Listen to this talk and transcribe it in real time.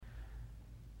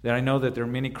That I know that there are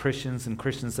many Christians and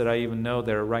Christians that I even know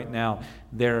that are right now,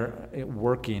 they're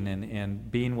working and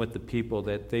being with the people,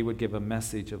 that they would give a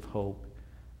message of hope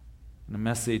and a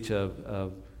message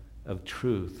of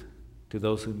truth to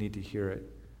those who need to hear it.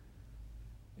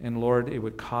 And Lord, it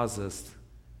would cause us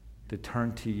to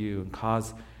turn to you and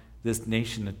cause this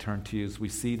nation to turn to you as we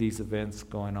see these events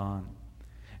going on.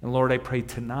 And Lord, I pray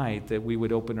tonight that we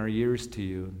would open our ears to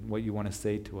you and what you want to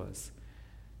say to us.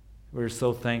 We're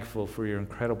so thankful for your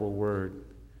incredible word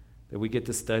that we get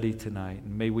to study tonight.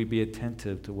 And may we be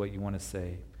attentive to what you want to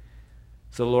say.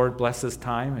 So Lord, bless this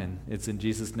time, and it's in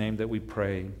Jesus' name that we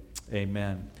pray.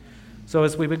 Amen. So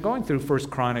as we've been going through 1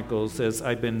 Chronicles, as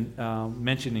I've been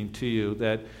mentioning to you,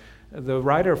 that the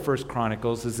writer of 1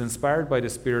 Chronicles is inspired by the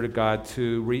Spirit of God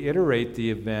to reiterate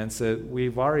the events that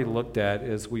we've already looked at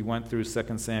as we went through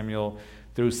 2 Samuel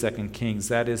through 2 Kings.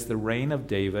 That is the reign of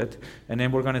David. And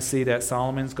then we're going to see that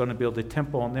Solomon's going to build a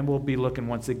temple. And then we'll be looking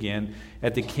once again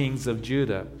at the kings of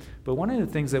Judah. But one of the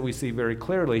things that we see very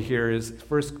clearly here is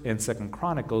 1 and 2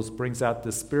 Chronicles brings out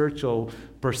the spiritual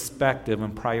perspective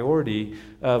and priority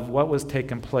of what was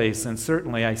taking place. And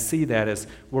certainly I see that as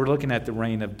we're looking at the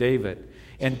reign of David.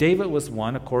 And David was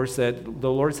one, of course, that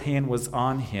the Lord's hand was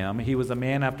on him. He was a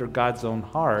man after God's own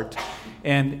heart.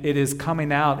 And it is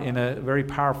coming out in a very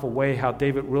powerful way how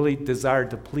David really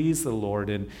desired to please the Lord.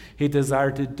 And he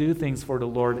desired to do things for the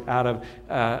Lord out of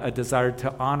a desire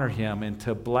to honor him and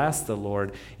to bless the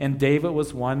Lord. And David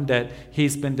was one that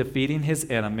he's been defeating his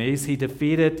enemies. He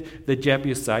defeated the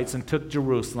Jebusites and took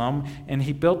Jerusalem. And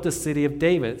he built the city of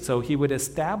David. So he would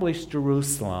establish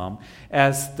Jerusalem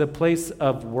as the place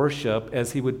of worship,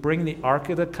 as he would bring the Ark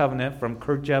of the Covenant from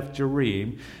Kirjath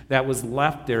Jearim that was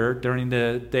left there during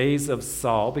the days of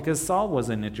Saul, because Saul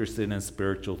wasn't interested in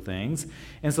spiritual things.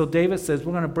 And so David says,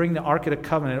 we're going to bring the Ark of the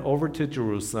Covenant over to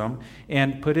Jerusalem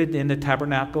and put it in the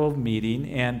tabernacle of meeting.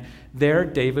 And there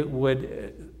David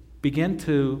would begin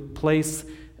to place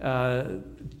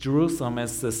Jerusalem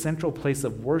as the central place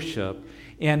of worship.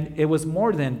 And it was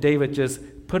more than David just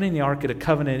putting the Ark of the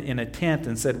Covenant in a tent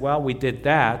and said, well, we did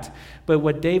that. But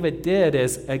what David did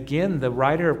is, again, the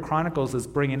writer of Chronicles is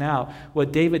bringing out,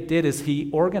 what David did is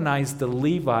he organized the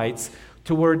Levites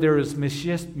to where there was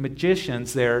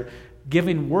magicians there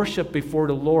giving worship before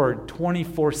the Lord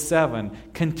 24/7,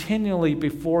 continually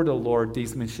before the Lord,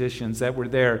 these musicians that were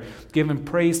there giving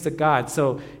praise to God.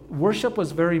 So worship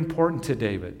was very important to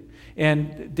David.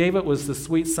 And David was the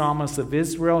sweet psalmist of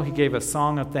Israel. He gave a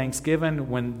song of thanksgiving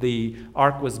when the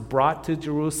ark was brought to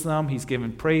Jerusalem. He's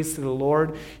giving praise to the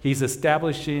Lord. He's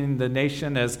establishing the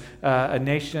nation as a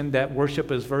nation that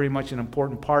worship is very much an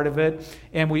important part of it.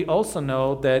 And we also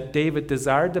know that David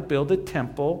desired to build a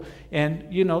temple.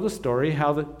 And you know the story,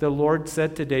 how the Lord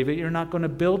said to David, you're not going to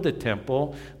build a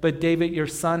temple, but David, your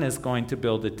son, is going to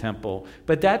build a temple.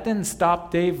 But that didn't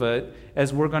stop David,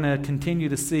 as we're going to continue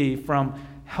to see, from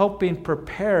helping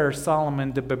prepare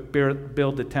Solomon to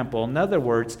build the temple. In other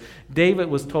words, David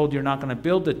was told, you're not going to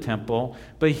build a temple,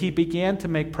 but he began to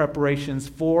make preparations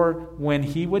for when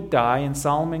he would die and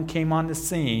Solomon came on the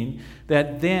scene,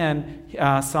 that then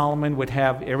Solomon would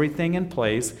have everything in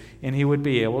place and he would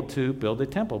be able to build a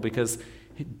temple, because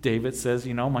David says,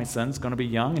 my son's going to be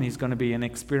young and he's going to be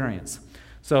inexperienced.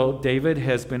 So David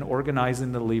has been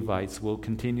organizing the Levites. We'll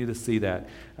continue to see that.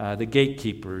 The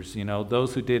gatekeepers,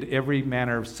 those who did every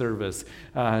manner of service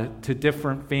to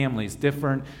different families,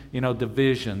 different,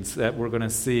 divisions that we're going to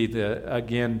see.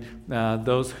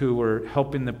 Those who were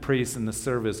helping the priests in the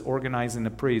service, organizing the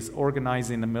priests,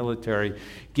 organizing the military,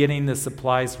 getting the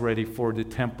supplies ready for the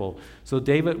temple. So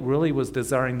David really was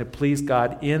desiring to please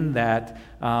God in that,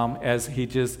 as he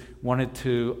just wanted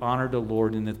to honor the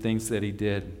Lord in the things that he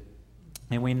did.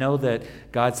 And we know that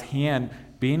God's hand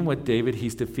being with David,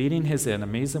 he's defeating his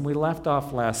enemies. And we left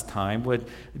off last time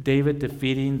with David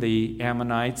defeating the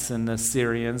Ammonites and the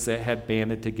Syrians that had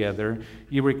banded together.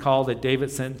 You recall that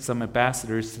David sent some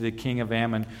ambassadors to the king of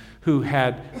Ammon, who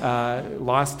had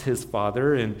lost his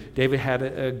father, and David had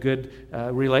a good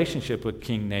relationship with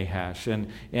King Nahash.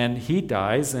 And he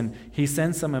dies, and he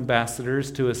sends some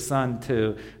ambassadors to his son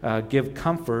to give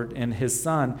comfort, and his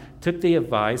son took the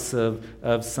advice of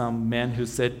some men who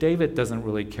said, David doesn't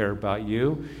really care about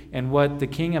you. And what the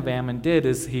king of Ammon did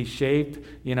is he shaved,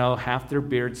 half their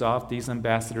beards off, these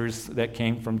ambassadors that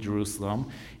came from Jerusalem.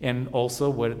 And also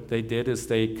what they did is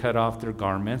they cut off their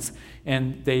garments,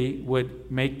 and they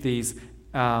would make these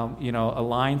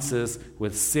alliances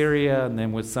with Syria and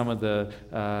then with some of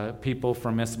the people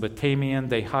from Mesopotamia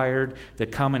they hired to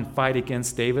come and fight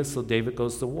against David, so David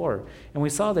goes to war. And we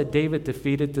saw that David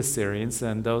defeated the Syrians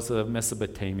and those of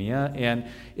Mesopotamia, and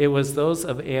it was those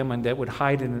of Ammon that would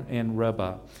hide in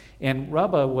Rabbah. And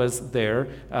Rabbah was their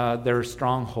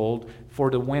stronghold for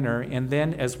the winter. And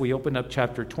then as we open up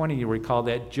chapter 20, you recall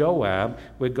that Joab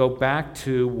would go back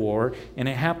to war. And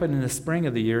it happened in the spring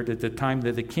of the year, at the time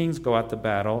that the kings go out to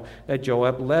battle, that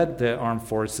Joab led the armed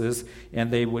forces,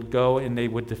 and they would go and they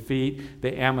would defeat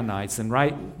the Ammonites. And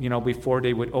before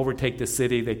they would overtake the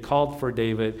city, they called for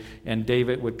David, and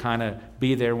David would kind of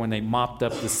be there when they mopped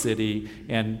up the city,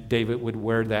 and David would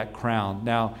wear that crown.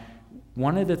 Now,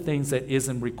 one of the things that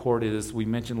isn't recorded, as we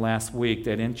mentioned last week,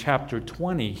 that in chapter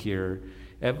 20 here,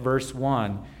 at verse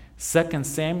 1, 2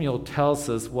 Samuel tells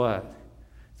us what?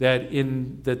 That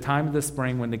in the time of the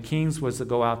spring, when the kings was to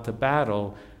go out to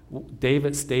battle,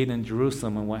 David stayed in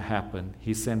Jerusalem, and what happened?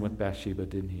 He sinned with Bathsheba,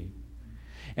 didn't he?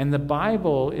 And the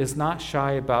Bible is not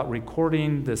shy about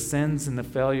recording the sins and the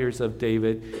failures of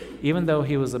David, even though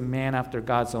he was a man after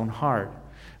God's own heart.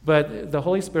 But the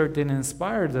Holy Spirit didn't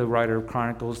inspire the writer of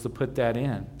Chronicles to put that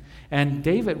in. And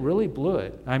David really blew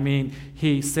it. I mean,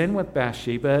 he sinned with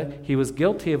Bathsheba. He was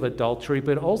guilty of adultery,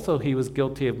 but also he was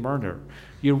guilty of murder.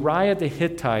 Uriah the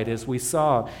Hittite, as we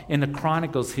saw in the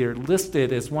Chronicles here,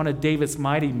 listed as one of David's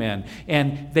mighty men.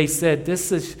 And they said,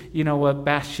 this is,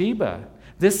 Bathsheba.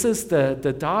 This is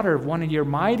the daughter of one of your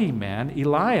mighty men,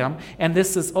 Eliam, and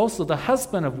this is also the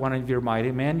husband of one of your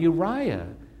mighty men, Uriah.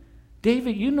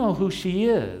 David, you know who she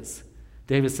is.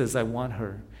 David says, I want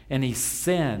her. And he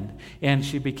sinned, and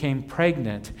she became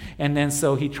pregnant. And then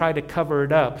so he tried to cover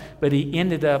it up, but he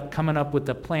ended up coming up with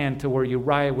a plan to where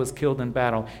Uriah was killed in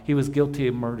battle. He was guilty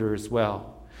of murder as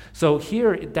well. So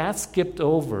here, that's skipped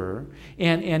over.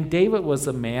 And David was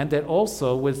a man that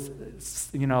also was,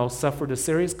 suffered the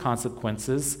serious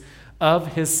consequences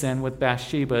of his sin with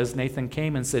Bathsheba, as Nathan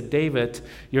came and said, David,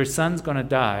 your son's going to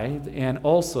die. And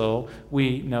also,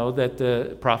 we know that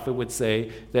the prophet would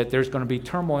say that there's going to be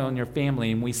turmoil in your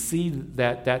family. And we see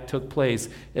that took place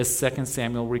as 2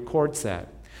 Samuel records that.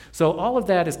 So all of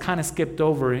that is kind of skipped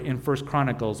over in 1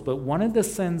 Chronicles. But one of the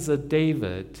sins of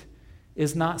David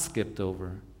is not skipped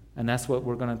over. And that's what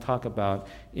we're going to talk about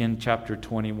in chapter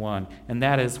 21. And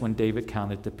that is when David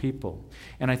counted the people.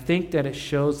 And I think that it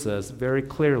shows us very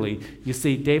clearly, you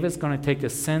see, David's going to take a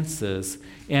census.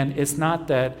 And it's not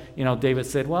that, David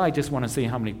said, well, I just want to see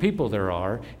how many people there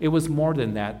are. It was more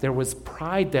than that. There was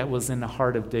pride that was in the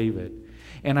heart of David.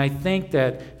 And I think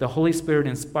that the Holy Spirit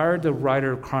inspired the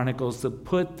writer of Chronicles to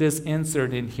put this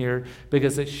insert in here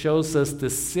because it shows us the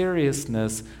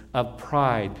seriousness of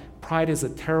pride. Pride is a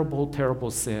terrible,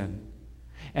 terrible sin.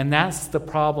 And that's the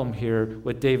problem here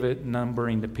with David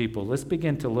numbering the people. Let's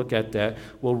begin to look at that.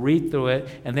 We'll read through it,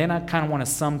 and then I kind of want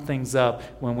to sum things up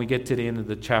when we get to the end of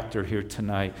the chapter here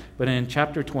tonight. But in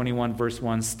chapter 21, verse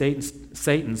 1,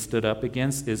 Satan stood up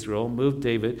against Israel, moved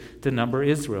David to number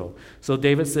Israel. So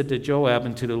David said to Joab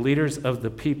and to the leaders of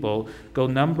the people, go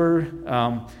number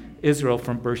Israel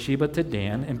from Beersheba to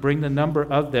Dan, and bring the number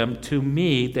of them to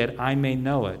me that I may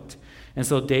know it. And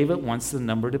so David wants to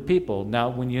number the people. Now,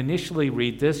 when you initially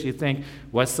read this, you think,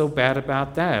 what's so bad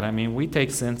about that? I mean, we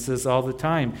take census all the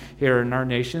time here in our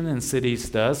nation, and cities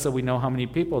does, so we know how many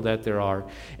people that there are.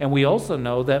 And we also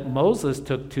know that Moses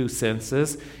took 2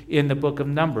 censuses in the book of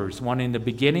Numbers, one in the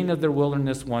beginning of their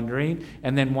wilderness wandering,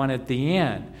 and then one at the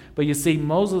end. But you see,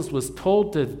 Moses was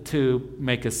told to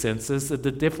make a census of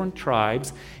the different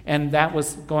tribes, and that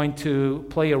was going to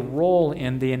play a role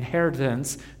in the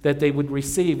inheritance that they would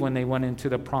receive when they went into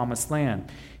the promised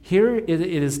land. Here it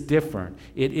is different.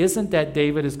 It isn't that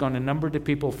David is going to number the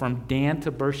people from Dan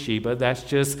to Beersheba. That's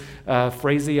just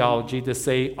phraseology to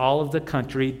say all of the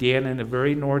country, Dan in the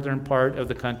very northern part of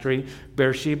the country,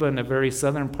 Beersheba in the very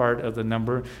southern part of the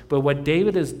number. But what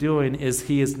David is doing is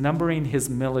he is numbering his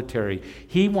military.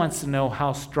 He wants to know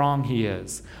how strong he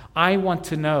is. I want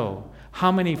to know, how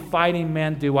many fighting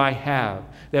men do I have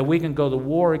that we can go to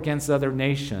war against other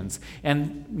nations?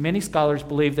 And many scholars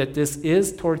believe that this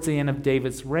is towards the end of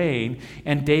David's reign,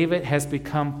 and David has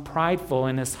become prideful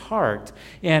in his heart.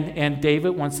 And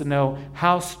David wants to know,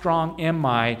 how strong am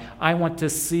I? I want to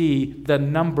see the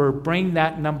number, bring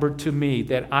that number to me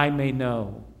that I may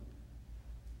know.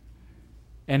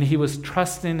 And he was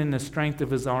trusting in the strength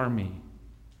of his army.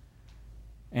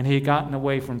 And he had gotten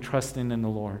away from trusting in the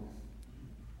Lord.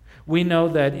 We know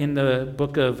that in the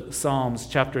book of Psalms,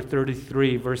 chapter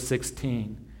 33, verse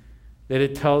 16, that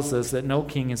it tells us that no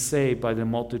king is saved by the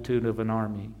multitude of an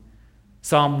army.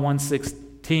 Psalm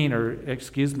 116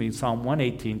 Psalm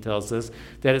 118 tells us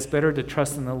that it's better to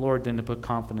trust in the Lord than to put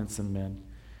confidence in men.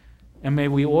 And may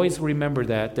we always remember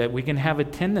that we can have a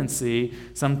tendency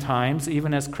sometimes,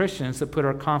 even as Christians, to put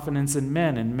our confidence in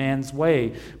men and man's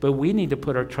way, but we need to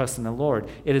put our trust in the Lord.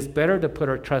 It is better to put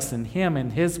our trust in him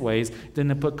and his ways than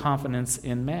to put confidence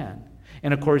in man.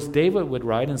 And of course, David would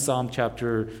write in Psalm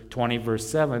chapter 20, verse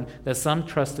 7, that some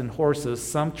trust in horses,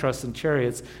 some trust in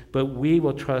chariots, but we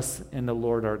will trust in the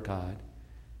Lord our God.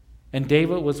 And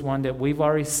David was one that we've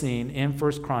already seen in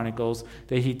 1 Chronicles,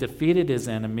 that he defeated his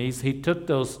enemies. He took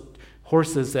those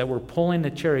horses that were pulling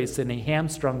the chariots and he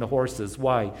hamstrung the horses.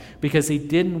 Why? Because he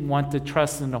didn't want to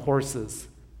trust in the horses.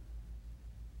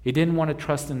 He didn't want to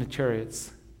trust in the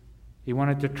chariots. He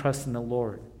wanted to trust in the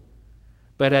Lord.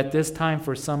 But at this time,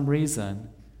 for some reason,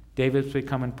 David's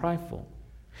becoming prideful.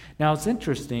 Now it's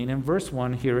interesting, in verse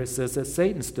 1 here it says that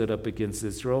Satan stood up against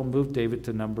Israel and moved David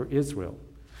to number Israel.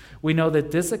 We know that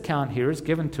this account here is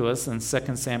given to us in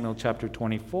 2 Samuel chapter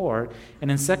 24. And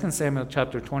in 2 Samuel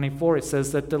chapter 24, it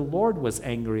says that the Lord was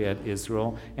angry at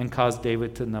Israel and caused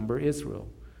David to number Israel.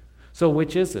 So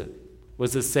which is it?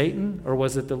 Was it Satan or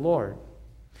was it the Lord?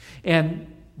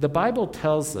 And the Bible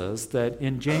tells us that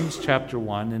in James chapter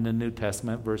 1 in the New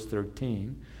Testament, verse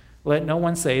 13, let no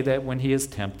one say that when he is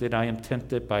tempted, I am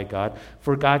tempted by God,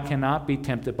 for God cannot be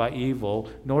tempted by evil,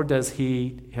 nor does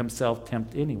he himself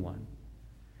tempt anyone.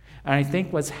 And I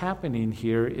think what's happening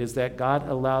here is that God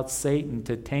allowed Satan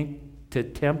to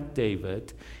tempt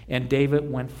David, and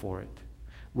David went for it.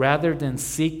 Rather than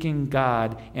seeking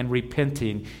God and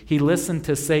repenting, he listened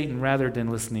to Satan rather than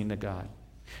listening to God.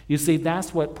 You see,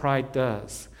 that's what pride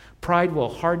does. Pride will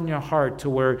harden your heart to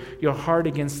where you're hard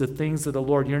against the things of the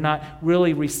Lord. You're not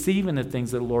really receiving the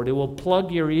things of the Lord. It will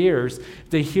plug your ears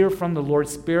to hear from the Lord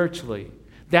spiritually.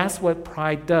 That's what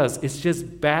pride does. It's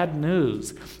just bad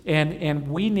news. And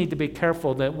we need to be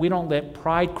careful that we don't let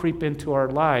pride creep into our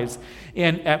lives.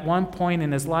 And at one point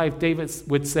in his life, David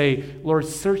would say, Lord,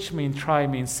 search me and try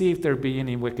me and see if there be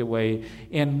any wicked way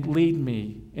and lead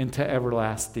me into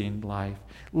everlasting life.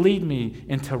 Lead me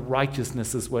into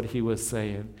righteousness is what he was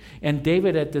saying. And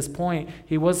David at this point,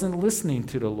 he wasn't listening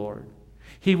to the Lord.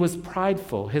 He was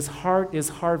prideful. His heart is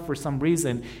hard for some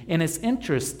reason. And it's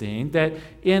interesting that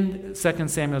in 2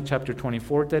 Samuel chapter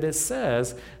 24 that it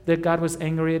says that God was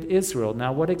angry at Israel.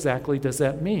 Now, what exactly does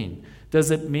that mean?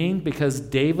 Does it mean because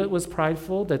David was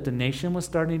prideful that the nation was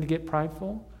starting to get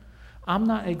prideful? I'm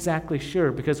not exactly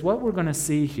sure, because what we're going to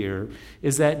see here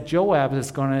is that Joab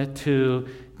is going to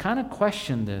kind of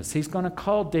question this. He's going to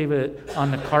call David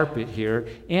on the carpet here,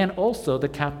 and also the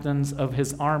captains of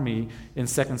his army in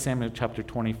 2 Samuel chapter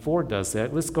 24 does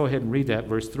that. Let's go ahead and read that,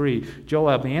 verse 3.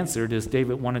 Joab answered, as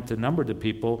David wanted to number the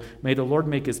people, may the Lord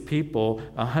make his people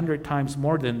 100 times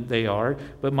more than they are,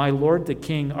 but my lord the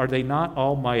king, are they not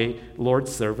all my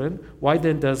Lord's servant? Why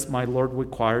then does my Lord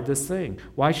require this thing?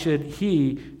 Why should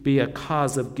he be a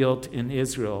cause of guilt in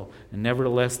Israel? And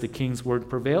nevertheless the king's word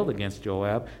prevailed against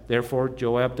Joab. Therefore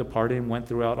Joab departed and went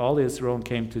throughout all Israel and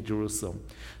came to Jerusalem.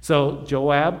 So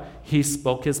Joab, he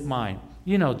spoke his mind.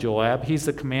 You know Joab, he's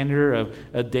the commander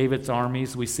of David's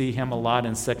armies. We see him a lot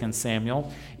in 2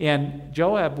 Samuel. And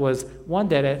Joab was one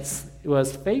that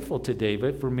was faithful to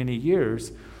David for many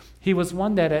years. He was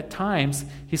one that at times,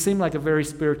 he seemed like a very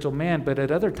spiritual man, but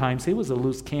at other times he was a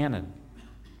loose cannon.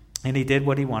 And he did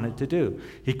what he wanted to do.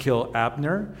 He killed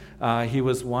Abner. He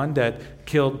was one that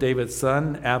killed David's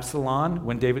son, Absalom,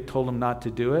 when David told him not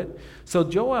to do it. So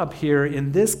Joab here,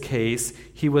 in this case,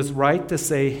 he was right to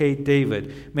say, hey,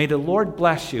 David, may the Lord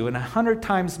bless you, and 100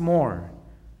 times more.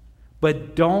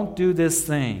 But don't do this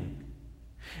thing.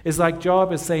 It's like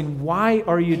Joab is saying, why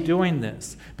are you doing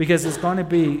this? Because it's going to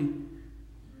be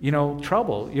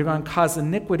trouble. You're going to cause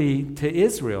iniquity to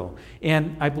Israel.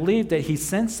 And I believe that he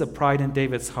sensed the pride in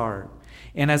David's heart.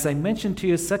 And as I mentioned to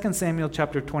you, 2 Samuel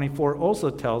chapter 24 also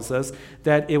tells us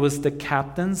that it was the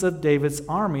captains of David's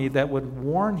army that would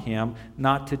warn him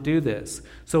not to do this.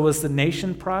 So was the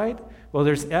nation pride? Well,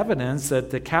 there's evidence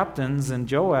that the captains and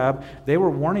Joab, they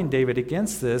were warning David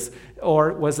against this.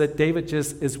 Or was it David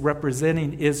just is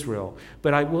representing Israel?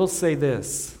 But I will say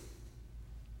this,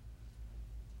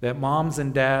 that moms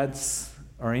and dads,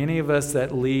 or any of us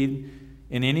that lead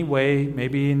in any way,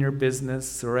 maybe in your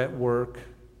business or at work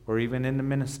or even in the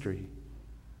ministry,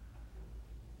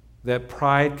 that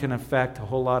pride can affect a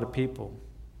whole lot of people.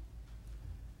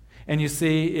 And you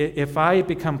see, if I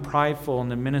become prideful in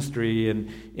the ministry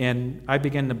and I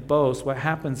begin to boast, what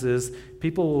happens is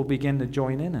people will begin to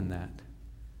join in that.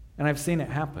 And I've seen it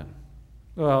happen.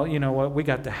 Well, you know what? We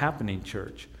got the happening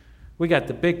church. We got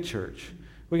the big church.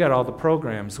 We got all the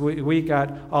programs. We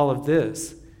got all of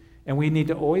this. And we need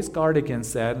to always guard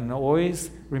against that and always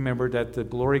remember that the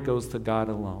glory goes to God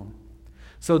alone.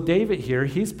 So David here,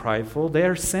 he's prideful.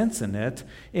 They're sensing it.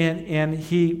 And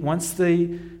he wants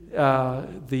the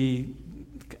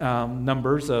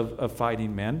numbers of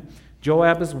fighting men.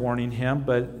 Joab is warning him,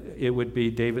 but it would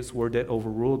be David's word that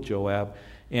overruled Joab.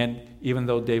 And even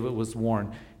though David was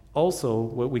warned. Also,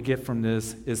 what we get from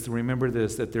this is to remember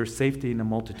this, that there's safety in a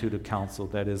multitude of counsel,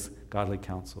 that is godly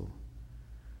counsel.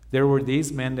 There were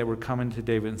these men that were coming to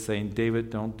David and saying, David,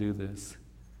 don't do this.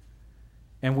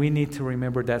 And we need to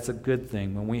remember that's a good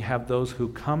thing. When we have those who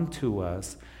come to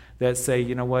us that say,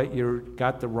 you know what, you've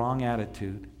got the wrong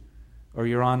attitude, or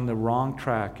you're on the wrong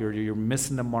track, or you're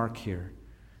missing the mark here.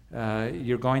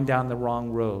 You're going down the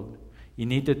wrong road. You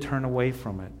need to turn away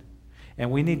from it. And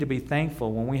we need to be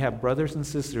thankful when we have brothers and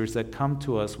sisters that come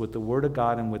to us with the Word of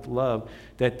God and with love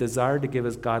that desire to give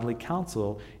us godly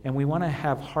counsel. And we want to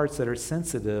have hearts that are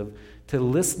sensitive to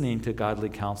listening to godly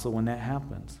counsel when that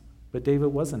happens. But David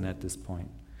wasn't at this point.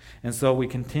 And so we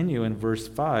continue in verse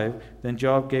 5. Then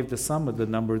Joab gave the sum of the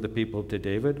number of the people to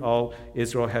David. All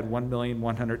Israel had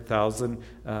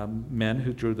 1,100,000 men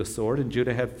who drew the sword, and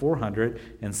Judah had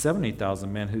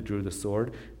 470,000 men who drew the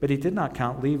sword. But he did not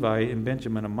count Levi and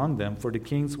Benjamin among them, for the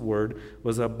king's word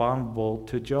was abominable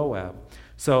to Joab.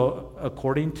 So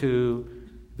according to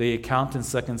the account in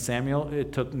 2 Samuel,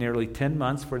 it took nearly 10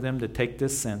 months for them to take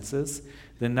this census.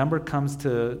 The number comes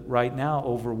to, right now,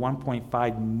 over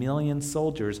 1.5 million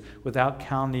soldiers without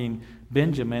counting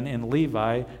Benjamin and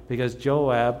Levi, because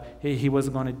Joab, he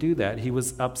wasn't going to do that. He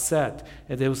was upset.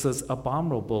 It was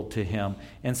abominable to him.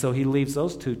 And so he leaves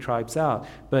those two tribes out.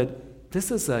 But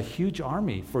this is a huge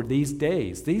army for these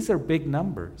days. These are big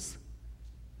numbers.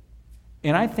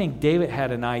 And I think David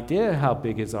had an idea how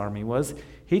big his army was.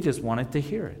 He just wanted to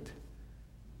hear it.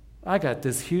 I got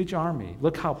this huge army.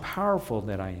 Look how powerful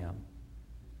that I am.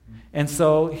 And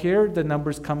so here the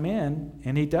numbers come in,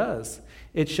 and he does.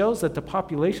 It shows that the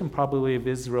population probably of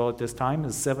Israel at this time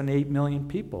is 7 to 8 million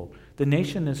people. The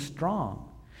nation is strong.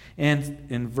 And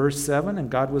in verse 7, and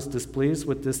God was displeased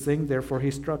with this thing, therefore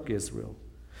he struck Israel.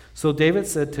 So David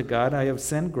said to God, I have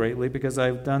sinned greatly because I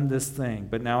have done this thing.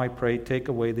 But now I pray, take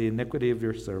away the iniquity of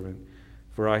your servant,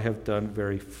 for I have done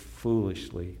very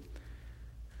foolishly.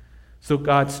 So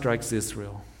God strikes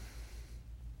Israel.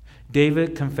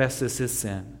 David confesses his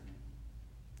sin.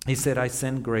 He said, I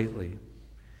sinned greatly.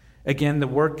 Again, the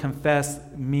word confess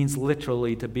means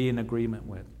literally to be in agreement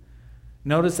with.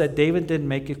 Notice that David didn't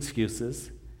make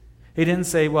excuses. He didn't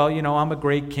say, well, I'm a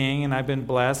great king and I've been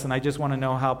blessed and I just want to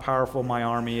know how powerful my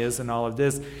army is and all of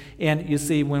this. And you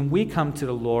see, when we come to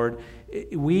the Lord,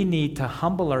 we need to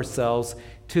humble ourselves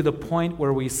to the point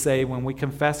where we say, when we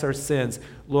confess our sins,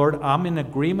 Lord, I'm in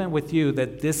agreement with you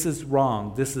that this is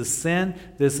wrong. This is sin.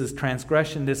 This is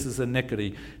transgression. This is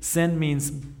iniquity. Sin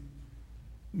means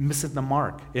missing the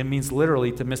mark. It means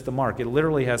literally to miss the mark. It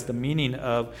literally has the meaning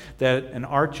of that an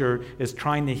archer is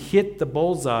trying to hit the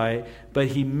bullseye, but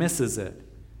he misses it.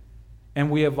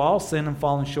 And we have all sinned and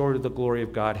fallen short of the glory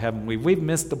of God, haven't we? We've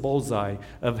missed the bullseye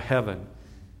of heaven.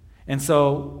 And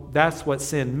so that's what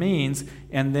sin means.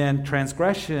 And then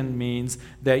transgression means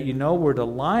that you know where the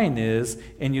line is,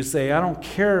 and you say, I don't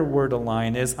care where the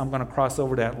line is, I'm going to cross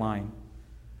over that line.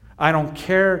 I don't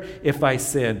care if I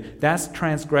sin. That's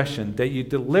transgression, that you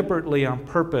deliberately on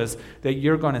purpose, that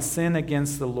you're going to sin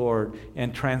against the Lord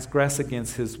and transgress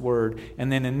against his word.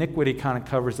 And then iniquity kind of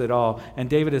covers it all. And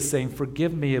David is saying,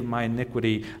 forgive me of my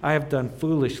iniquity. I have done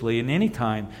foolishly. And any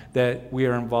time that we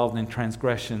are involved in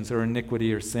transgressions or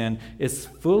iniquity or sin, it's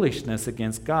foolishness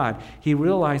against God. He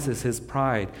realizes his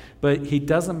pride, but he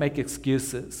doesn't make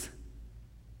excuses.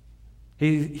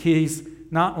 He's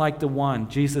not like the one,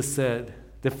 Jesus said,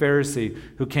 the Pharisee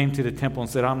who came to the temple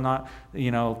and said, I'm not,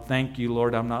 thank you,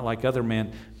 Lord, I'm not like other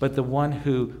men. But the one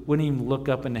who wouldn't even look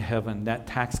up into heaven, that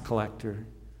tax collector.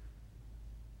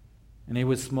 And he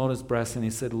would smote his breast and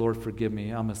he said, Lord, forgive me,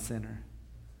 I'm a sinner.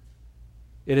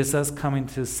 It is us coming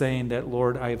to saying that,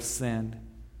 Lord, I have sinned.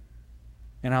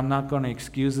 And I'm not going to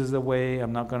excuse it away.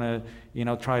 I'm not going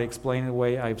to, try to explain it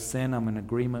away. I've sinned. I'm in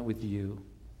agreement with you.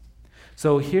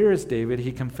 So here is David.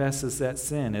 He confesses that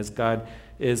sin as God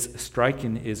is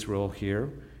striking Israel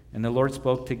here. And the Lord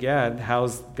spoke to Gad.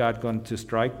 How's God going to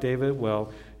strike David?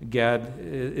 Well, Gad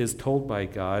is told by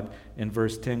God in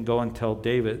verse 10, go and tell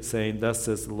David, saying, thus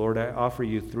says the Lord, I offer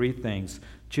you 3 things.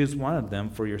 Choose one of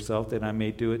them for yourself, that I may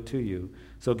do it to you.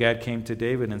 So Gad came to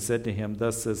David and said to him,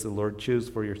 thus says the Lord, choose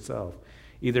for yourself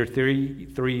either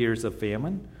 3 years of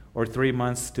famine or 3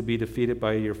 months to be defeated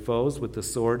by your foes with the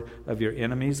sword of your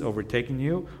enemies overtaking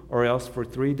you, or else for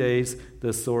 3 days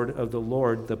the sword of the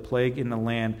Lord, the plague in the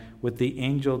land, with the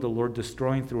angel of the Lord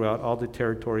destroying throughout all the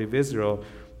territory of Israel.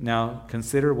 Now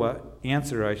consider what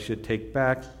answer I should take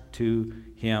back to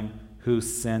him who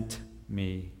sent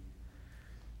me.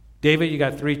 David, you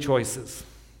got 3 choices.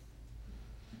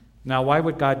 Now, why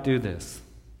would God do this?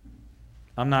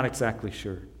 I'm not exactly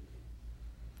sure.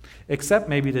 Except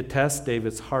maybe to test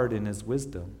David's heart and his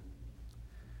wisdom.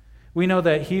 We know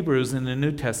that Hebrews in the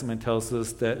New Testament tells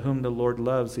us that whom the Lord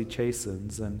loves, he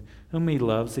chastens, and whom he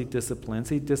loves, he disciplines.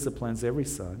 He disciplines every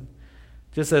son.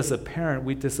 Just as a parent,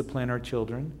 we discipline our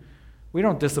children. We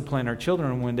don't discipline our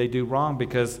children when they do wrong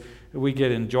because we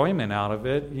get enjoyment out of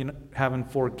it. You know, having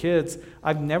 4 kids,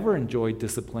 I've never enjoyed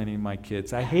disciplining my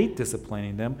kids. I hate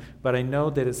disciplining them, but I know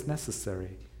that it's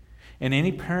necessary. And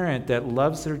any parent that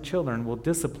loves their children will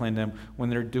discipline them when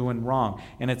they're doing wrong.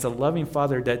 And it's a loving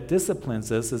Father that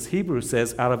disciplines us, as Hebrews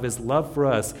says, out of his love for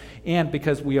us and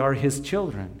because we are his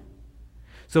children.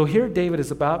 So here David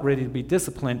is about ready to be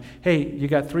disciplined. Hey, you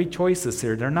got 3 choices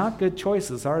here. They're not good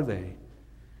choices, are they?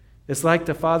 It's like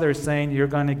the father is saying you're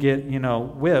going to get,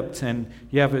 whipped, and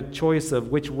you have a choice of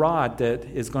which rod that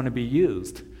is going to be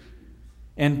used.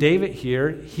 And David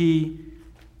here, he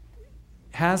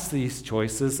has these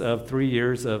choices of 3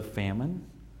 years of famine,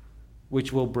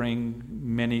 which will bring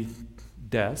many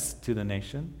deaths to the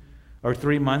nation, or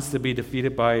 3 months to be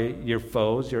defeated by your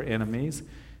foes, your enemies.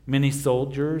 Many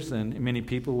soldiers and many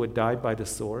people would die by the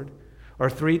sword, or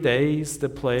 3 days the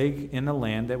plague in the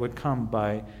land that would come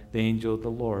by the angel of the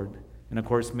Lord. And of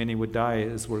course, many would die,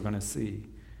 as we're going to see.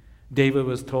 David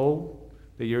was told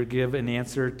that you're to give an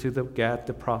answer to the Gad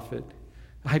the prophet.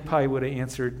 I probably would have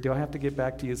answered, do I have to get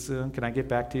back to you soon? Can I get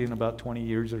back to you in about 20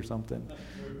 years or something?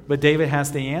 But David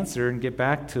has to answer and get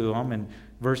back to him. In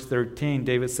verse 13,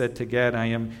 David said to Gad, I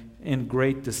am in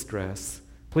great distress.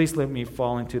 Please let me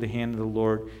fall into the hand of the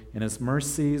Lord, and his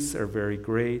mercies are very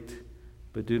great,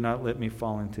 but do not let me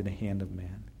fall into the hand of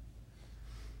man.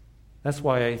 That's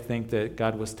why I think that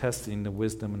God was testing the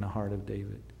wisdom in the heart of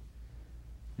David.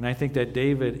 And I think that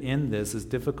David, in this, as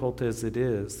difficult as it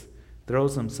is,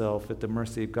 throws himself at the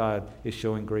mercy of God, is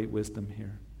showing great wisdom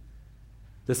here.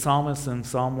 The psalmist in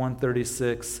Psalm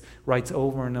 136 writes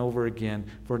over and over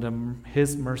again, for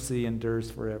his mercy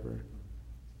endures forever.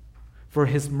 For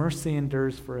his mercy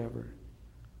endures forever.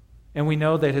 And we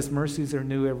know that his mercies are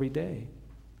new every day.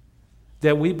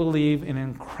 That we believe in an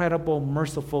incredible,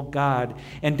 merciful God.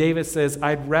 And David says,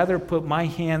 I'd rather put my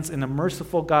hands in a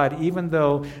merciful God, even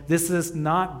though this is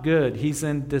not good. He's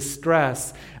in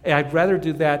distress. I'd rather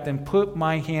do that than put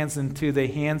my hands into the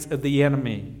hands of the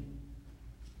enemy.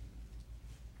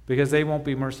 Because they won't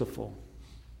be merciful.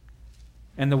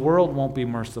 And the world won't be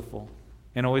merciful.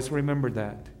 And always remember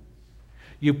that.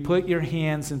 You put your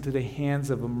hands into the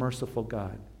hands of a merciful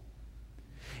God.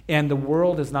 And the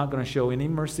world is not going to show any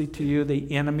mercy to you.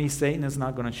 The enemy, Satan, is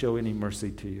not going to show any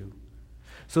mercy to you.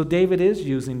 So David is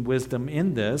using wisdom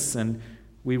in this. And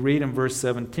we read in verse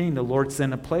 17, the Lord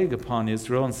sent a plague upon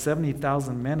Israel, and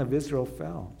 70,000 men of Israel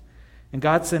fell. And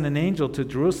God sent an angel to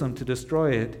Jerusalem to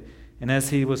destroy it. And as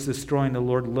he was destroying, the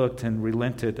Lord looked and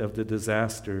relented of the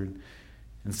disaster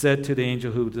and said to the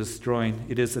angel who was destroying,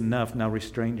 it is enough, now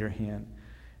restrain your hand.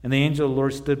 And the angel of the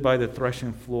Lord stood by the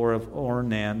threshing floor of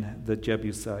Ornan the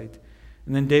Jebusite.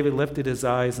 And then David lifted his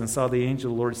eyes and saw the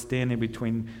angel of the Lord standing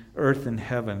between earth and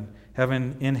heaven,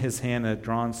 having in his hand a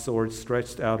drawn sword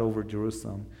stretched out over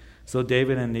Jerusalem. So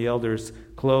David and the elders,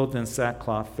 clothed in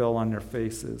sackcloth, fell on their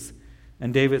faces.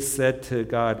 And David said to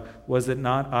God, was it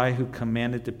not I who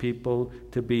commanded the people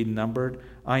to be numbered?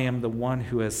 I am the one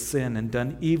who has sinned and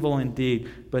done evil indeed,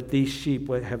 but these sheep,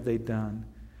 what have they done?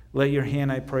 Let your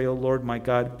hand, I pray, O Lord my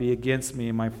God, be against me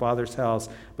and my father's house,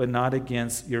 but not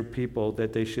against your people,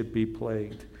 that they should be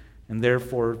plagued. And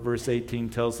therefore, verse 18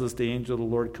 tells us the angel of the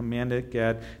Lord commanded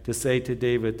Gad to say to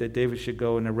David that David should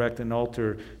go and erect an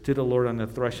altar to the Lord on the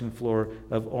threshing floor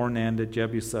of Ornan the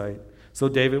Jebusite. So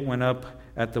David went up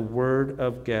at the word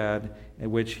of Gad,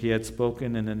 in which he had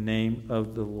spoken in the name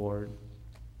of the Lord.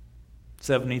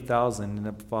 70,000 ended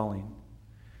up falling.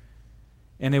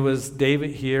 And it was David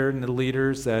here and the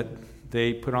leaders that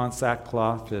they put on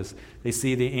sackcloth as they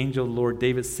see the angel of the Lord.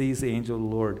 David sees the angel of the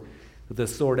Lord with the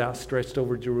sword outstretched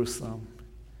over Jerusalem.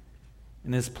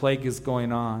 And this plague is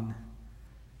going on.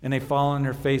 And they fall on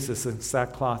their faces in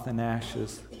sackcloth and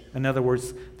ashes. In other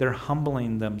words, they're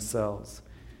humbling themselves.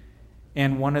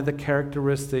 And one of the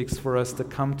characteristics for us to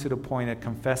come to the point of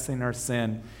confessing our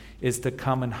sin is to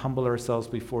come and humble ourselves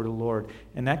before the Lord.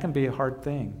 And that can be a hard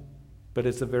thing. But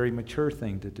it's a very mature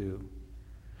thing to do.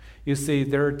 You see,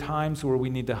 there are times where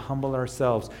we need to humble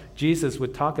ourselves. Jesus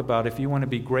would talk about if you want to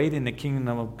be great in the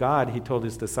kingdom of God, he told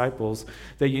his disciples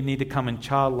that you need to come in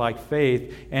childlike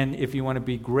faith. And if you want to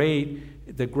be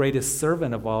great, the greatest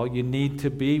servant of all, you need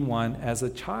to be one as a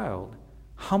child,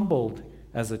 humbled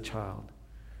as a child.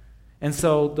 And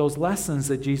so those lessons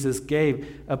that Jesus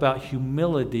gave about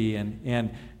humility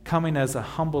and coming as a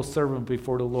humble servant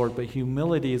before the Lord, but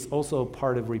humility is also a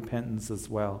part of repentance as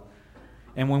well.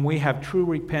 And when we have true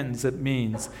repentance, it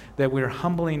means that we're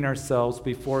humbling ourselves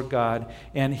before God.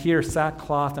 And here,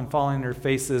 sackcloth and falling on their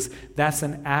faces, that's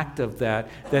an act of that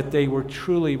they were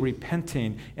truly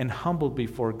repenting and humbled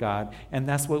before God. And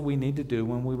that's what we need to do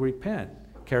when we repent.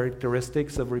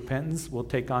 Characteristics of repentance will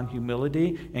take on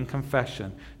humility and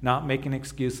confession, not making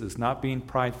excuses, not being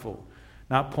prideful,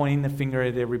 not pointing the finger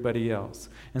at everybody else.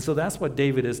 And so that's what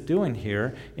David is doing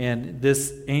here. And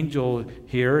this angel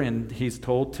here, and he's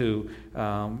told to,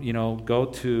 go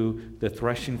to the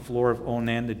threshing floor of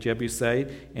Ornan the Jebusite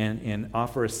and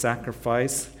offer a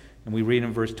sacrifice. And we read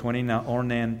in verse 20, now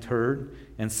Ornan turned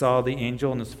and saw the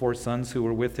angel and his 4 sons who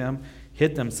were with him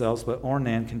hid themselves, but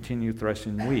Ornan continued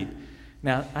threshing wheat.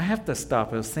 Now, I have to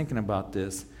stop. I was thinking about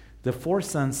this. The 4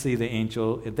 sons see the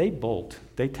angel. They bolt.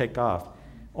 They take off.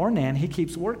 Ornan, he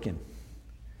keeps working.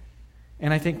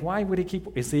 And I think, why would he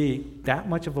keep? Is he that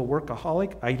much of a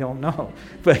workaholic? I don't know.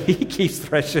 But he keeps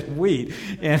threshing wheat.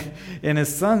 And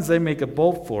his sons, they make a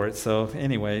bolt for it. So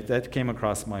anyway, that came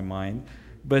across my mind.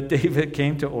 But David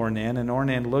came to Ornan, and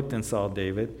Ornan looked and saw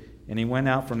David. And he went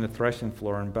out from the threshing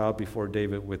floor and bowed before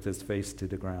David with his face to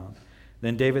the ground.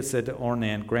 Then David said to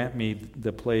Ornan, grant me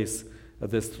the place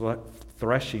of this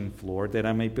threshing floor, that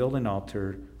I may build an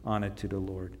altar on it to the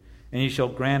Lord. And you shall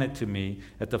grant it to me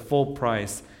at the full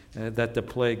price, that the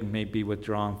plague may be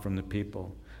withdrawn from the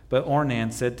people. But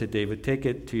Ornan said to David, take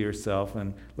it to yourself,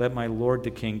 and let my lord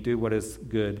the king do what is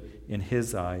good in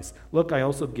his eyes. Look, I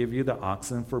also give you the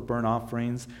oxen for burnt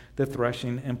offerings, the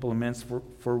threshing implements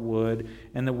for wood,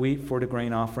 and the wheat for the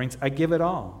grain offerings. I give it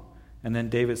all. And then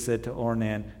David said to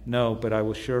Ornan, no, but I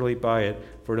will surely buy it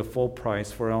for the full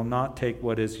price, for I will not take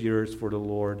what is yours for the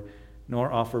Lord,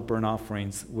 nor offer burnt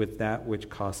offerings with that which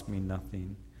cost me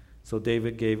nothing. So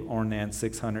David gave Ornan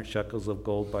 600 shekels of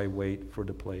gold by weight for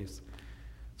the place.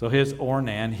 So here's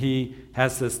Ornan. He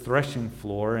has this threshing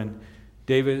floor, and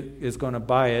David is going to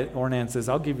buy it. Ornan says,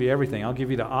 I'll give you everything. I'll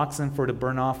give you the oxen for the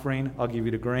burnt offering. I'll give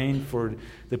you the grain for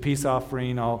the peace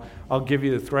offering. I'll give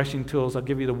you the threshing tools. I'll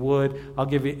give you the wood. I'll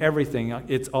give you everything.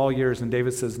 It's all yours. And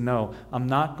David says, no, I'm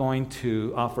not going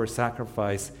to offer a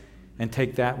sacrifice and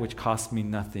take that which cost me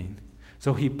nothing.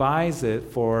 So he buys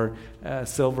it for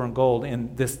silver and gold.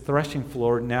 And this threshing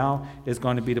floor now is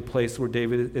going to be the place where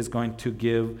David is going to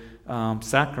give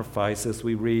sacrifice. As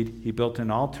we read, he built an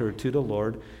altar to the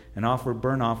Lord and offered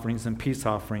burnt offerings and peace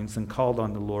offerings and called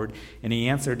on the Lord. And he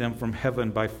answered them from heaven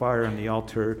by fire on the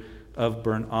altar of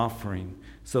burnt offering.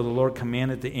 So the Lord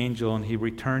commanded the angel, and he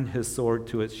returned his sword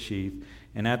to its sheath.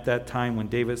 And at that time, when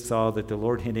David saw that the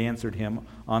Lord had answered him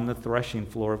on the threshing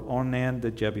floor of Ornan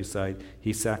the Jebusite,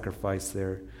 he sacrificed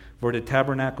there. For the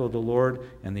tabernacle of the Lord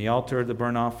and the altar of the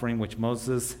burnt offering which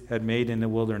Moses had made in the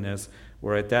wilderness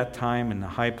were at that time in the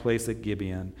high place at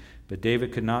Gibeon. But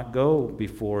David could not go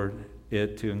before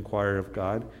it to inquire of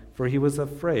God, for he was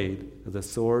afraid of the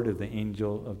sword of the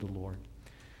angel of the Lord.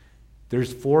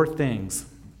 There's 4 things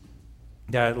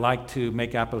that I'd like to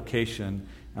make application.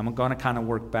 I'm going to kind of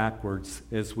work backwards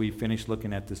as we finish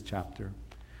looking at this chapter.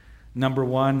 Number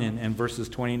 1, in verses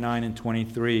 29 and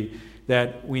 23,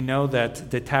 that we know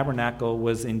that the tabernacle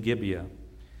was in Gibeah.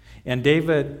 And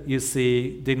David, you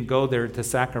see, didn't go there to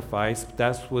sacrifice.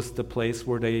 That was the place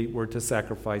where they were to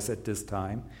sacrifice at this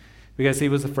time, because he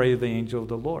was afraid of the angel of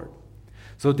the Lord.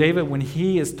 So David, when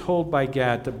he is told by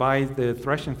Gad to buy the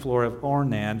threshing floor of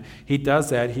Ornan, he does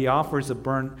that. He offers a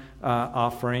burnt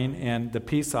offering and the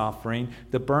peace offering.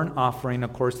 The burnt offering,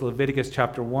 of course, Leviticus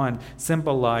chapter 1,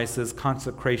 symbolizes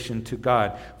consecration to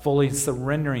God, fully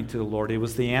surrendering to the Lord. It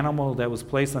was the animal that was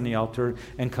placed on the altar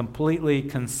and completely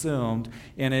consumed,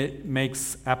 and it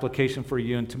makes application for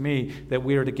you and to me that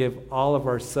we are to give all of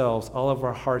ourselves, all of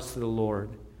our hearts to the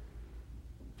Lord,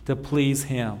 to please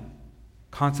him.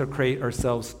 Consecrate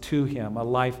ourselves to him, a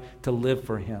life to live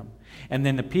for him. And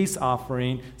then the peace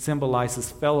offering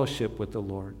symbolizes fellowship with the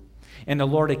Lord. And the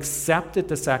Lord accepted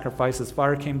the sacrifice as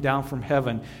fire came down from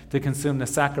heaven to consume the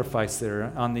sacrifice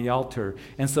there on the altar.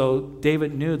 And so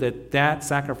David knew that that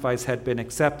sacrifice had been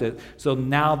accepted. So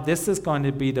now this is going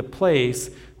to be the place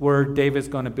where David's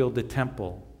going to build the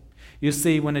temple. You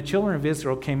see, when the children of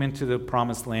Israel came into the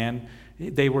promised land,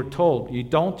 they were told, you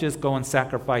don't just go and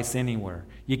sacrifice anywhere.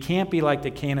 You can't be like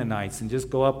the Canaanites and just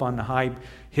go up on the high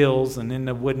hills and in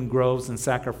the wooden groves and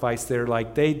sacrifice there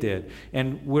like they did.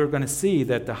 And we're going to see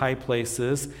that the high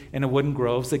places and the wooden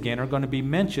groves, again, are going to be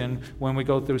mentioned when we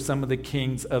go through some of the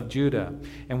kings of Judah.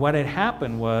 And what had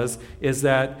happened is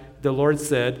that the Lord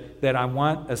said that I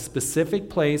want a specific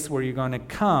place where you're going to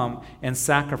come and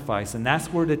sacrifice. And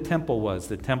that's where the temple was.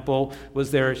 The temple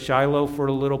was there at Shiloh for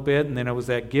a little bit, and then it was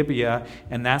at Gibeah.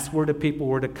 And that's where the people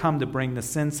were to come to bring the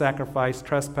sin sacrifice,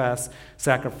 trespass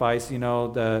sacrifice,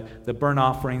 the burnt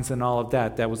offerings and all of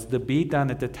that. That was to be done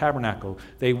at the tabernacle.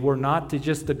 They were not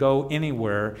to go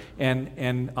anywhere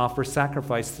and offer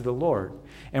sacrifice to the Lord.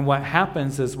 And what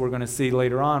happens, as we're going to see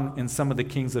later on in some of the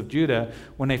kings of Judah,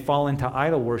 when they fall into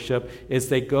idol worship, is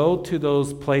they go to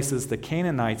those places the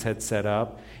Canaanites had set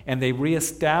up, and they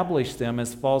reestablish them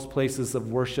as false places of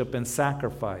worship and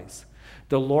sacrifice.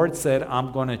 The Lord said,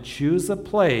 I'm going to choose a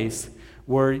place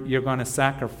where you're going to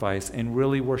sacrifice and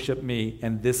really worship me,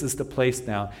 and this is the place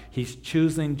now. He's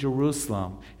choosing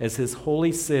Jerusalem as his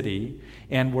holy city,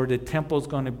 and where the temple is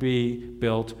going to be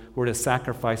built, where the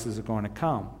sacrifices are going to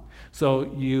come.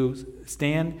 So you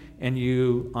stand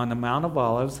on the Mount of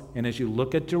Olives, and as you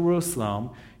look at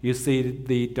Jerusalem, you see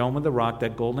the Dome of the Rock,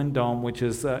 that golden dome, which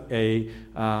is a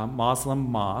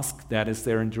Muslim mosque that is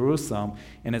there in Jerusalem,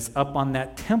 and it's up on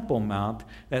that Temple Mount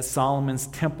that Solomon's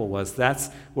temple was. That's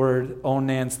where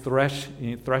Onan's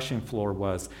threshing floor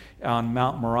was, on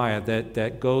Mount Moriah,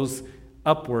 that goes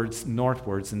upwards,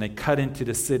 northwards, and they cut into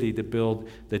the city to build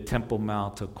the Temple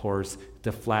Mount, of course,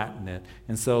 to flatten it.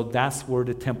 And so that's where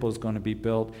the temple is going to be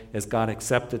built, as God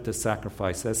accepted the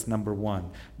sacrifice. That's number one.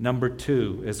 Number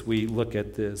two, as we look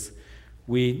at this,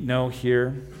 we know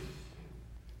here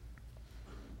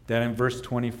that in verse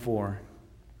 24,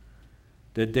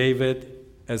 that David,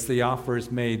 as the offer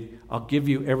is made, I'll give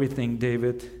you everything,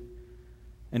 David.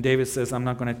 And David says, I'm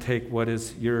not going to take what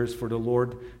is yours for the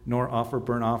Lord, nor offer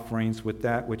burnt offerings with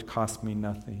that which cost me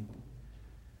nothing.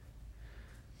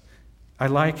 I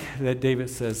like that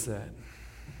David says that.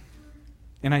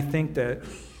 And I think that,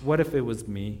 what if it was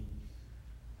me?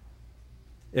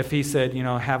 If he said,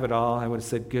 have it all, I would have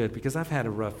said, good, because I've had a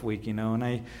rough week,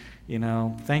 and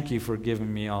thank you for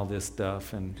giving me all this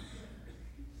stuff, and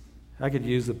I could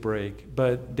use a break.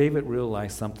 But David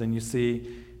realized something. You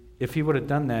see, if he would have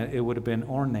done that, it would have been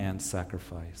Ornan's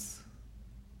sacrifice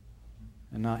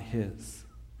and not his.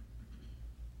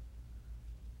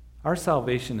 Our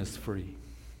salvation is free.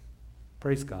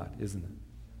 Praise God, isn't it?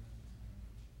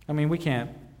 I mean, we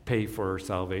can't pay for our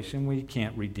salvation. We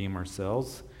can't redeem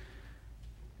ourselves.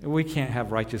 We can't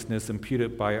have righteousness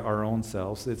imputed by our own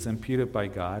selves. It's imputed by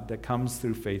God that comes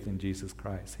through faith in Jesus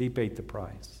Christ. He paid the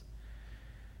price.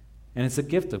 And it's a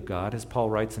gift of God, as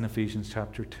Paul writes in Ephesians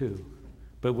chapter 2.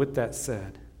 But with that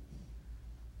said,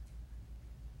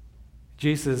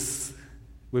 Jesus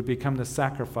would become the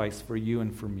sacrifice for you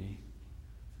and for me.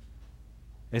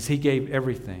 As he gave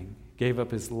everything, gave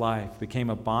up his life, became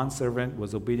a bondservant,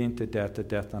 was obedient to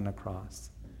death on the cross.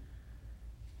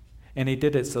 And he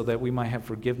did it so that we might have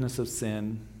forgiveness of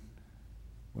sin,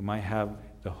 we might have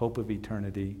the hope of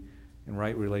eternity, and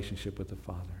right relationship with the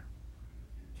Father.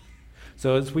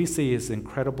 So as we see his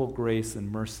incredible grace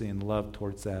and mercy and love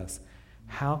towards us,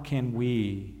 how can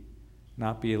we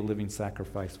not be a living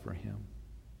sacrifice for him?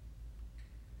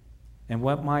 And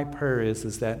what my prayer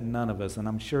is that none of us, and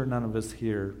I'm sure none of us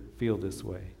here feel this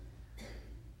way,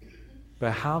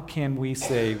 but how can we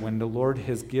say, when the Lord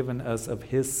has given us of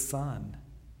his Son,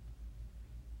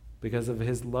 because of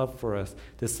his love for us,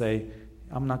 to say,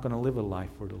 I'm not going to live a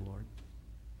life for the Lord.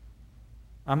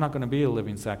 I'm not going to be a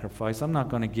living sacrifice. I'm not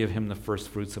going to give him the first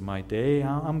fruits of my day.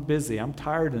 I'm busy. I'm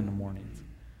tired in the mornings.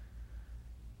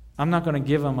 I'm not going to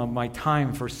give him of my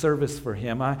time for service for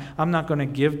him. I'm not going to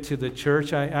give to the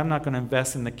church. I'm not going to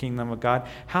invest in the kingdom of God.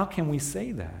 How can we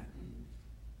say that?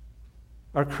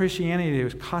 Our Christianity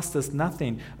has cost us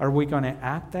nothing. Are we going to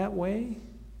act that way?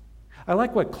 I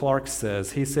like what Clark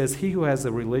says. He says, he who has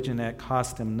a religion that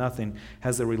costs him nothing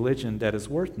has a religion that is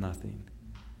worth nothing.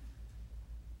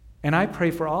 And I pray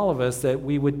for all of us that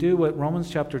we would do what Romans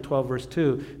chapter 12, verse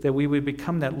 2, that we would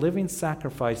become that living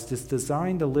sacrifice, just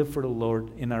desiring to live for the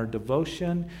Lord in our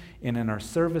devotion and in our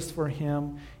service for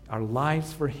him, our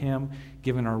lives for him,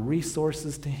 giving our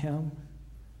resources to him.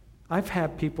 I've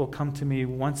had people come to me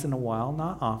once in a while,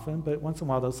 not often, but once in a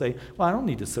while they'll say, well, I don't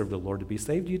need to serve the Lord to be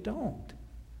saved. You don't.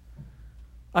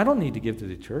 I don't need to give to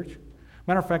the church.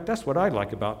 Matter of fact, that's what I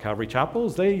like about Calvary Chapel,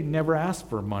 is they never ask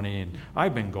for money, and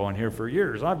I've been going here for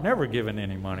years. I've never given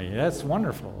any money. That's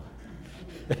wonderful.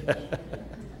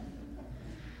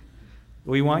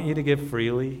 We want you to give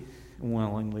freely and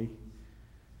willingly,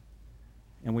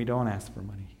 and we don't ask for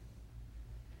money.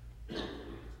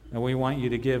 And we want you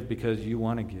to give because you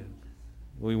want to give.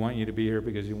 We want you to be here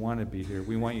because you want to be here.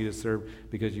 We want you to serve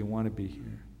because you want to be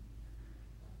here.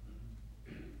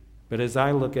 But as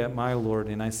I look at my Lord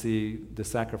and I see the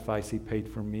sacrifice he paid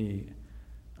for me,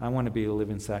 I want to be a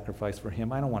living sacrifice for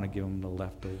him. I don't want to give him the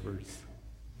leftovers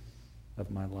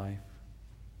of my life.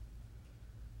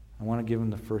 I want to give him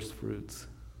the first fruits.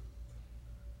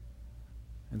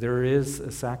 And there is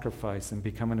a sacrifice in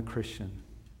becoming a Christian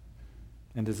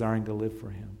and desiring to live for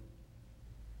him.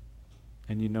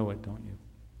 And you know it, don't you?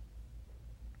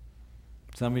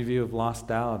 Some of you have lost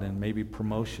out in maybe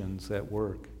promotions at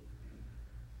work.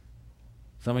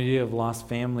 Some of you have lost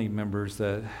family members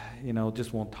that,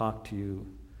 just won't talk to you,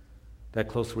 that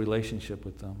close relationship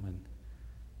with them, and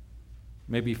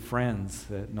maybe friends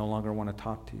that no longer want to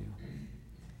talk to you.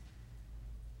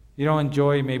 You don't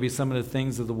enjoy maybe some of the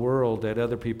things of the world that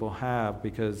other people have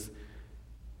because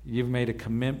you've made a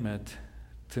commitment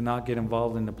to not get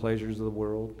involved in the pleasures of the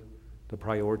world, to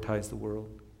prioritize the world.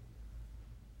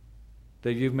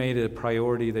 That you've made it a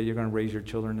priority that you're going to raise your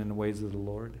children in the ways of the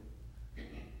Lord.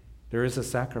 There is a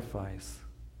sacrifice,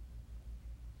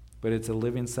 but it's a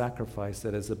living sacrifice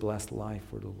that is a blessed life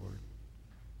for the Lord.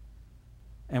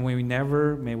 And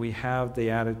may we have the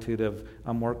attitude of,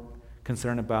 I'm more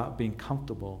concerned about being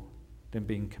comfortable than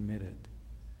being committed.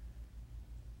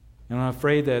 And I'm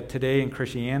afraid that today in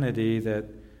Christianity that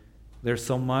there's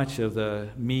so much of the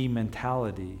me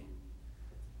mentality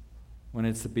when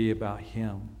it's to be about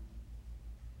him.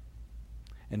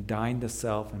 And dying to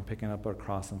self and picking up our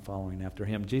cross and following after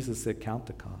him. Jesus said, count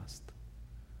the cost.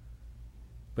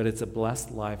 But it's a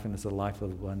blessed life and it's a life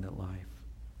of abundant life.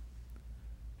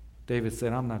 David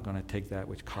said, I'm not going to take that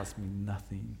which costs me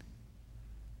nothing.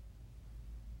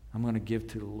 I'm going to give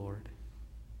to the Lord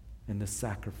in the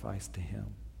sacrifice to him.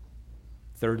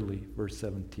 Thirdly, verse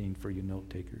 17 for you note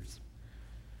takers.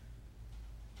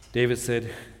 David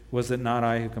said, was it not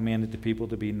I who commanded the people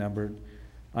to be numbered?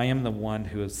 I am the one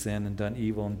who has sinned and done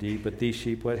evil indeed, but these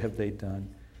sheep, what have they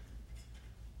done?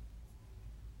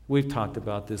 We've talked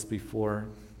about this before.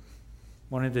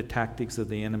 One of the tactics of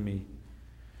the enemy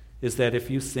is that if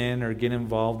you sin or get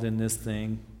involved in this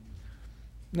thing,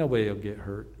 nobody will get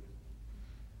hurt.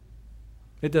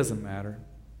 It doesn't matter.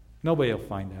 Nobody will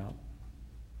find out.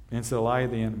 And it's a lie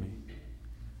of the enemy.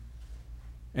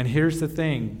 And here's the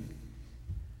thing.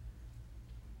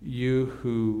 You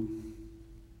who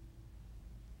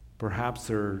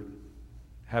perhaps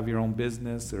have your own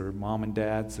business or mom and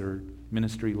dads or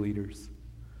ministry leaders.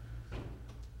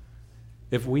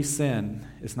 If we sin,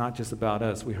 it's not just about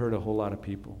us. We hurt a whole lot of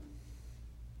people.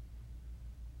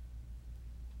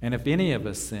 And if any of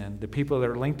us sin, the people that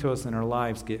are linked to us in our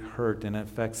lives get hurt and it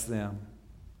affects them.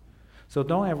 So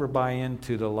don't ever buy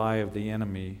into the lie of the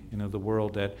enemy, the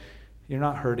world, that you're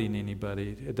not hurting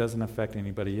anybody. It doesn't affect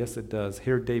anybody. Yes, it does.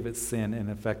 Here David sinned and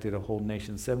affected a whole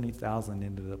nation. 70,000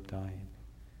 ended up dying.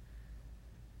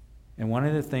 And one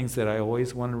of the things that I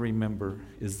always want to remember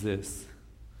is this,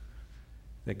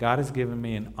 that God has given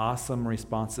me an awesome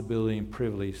responsibility and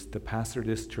privilege to pastor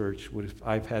this church, which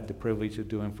I've had the privilege of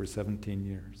doing for 17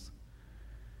 years.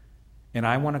 And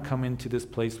I want to come into this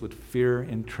place with fear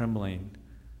and trembling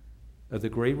of the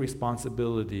great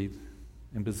responsibility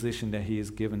and position that he has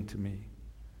given to me.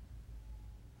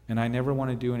 And I never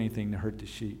want to do anything to hurt the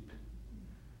sheep.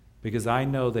 Because I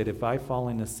know that if I fall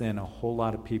into sin, a whole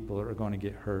lot of people are going to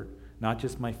get hurt. Not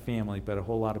just my family, but a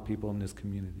whole lot of people in this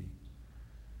community.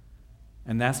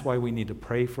 And that's why we need to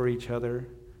pray for each other.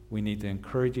 We need to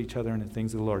encourage each other in the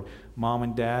things of the Lord. Mom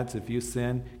and dads, if you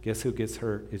sin, guess who gets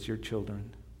hurt? It's your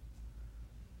children.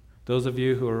 Those of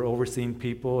you who are overseeing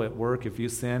people at work, if you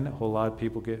sin, a whole lot of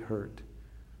people get hurt.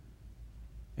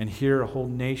 And here a whole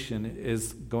nation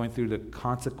is going through the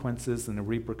consequences and the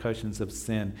repercussions of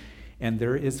sin. And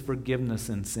there is forgiveness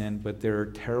in sin, but there are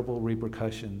terrible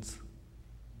repercussions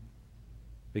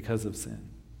because of sin.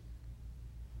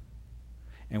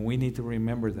 And we need to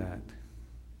remember that.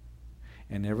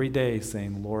 And every day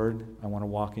saying, Lord, I want to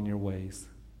walk in your ways.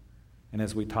 And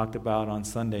as we talked about on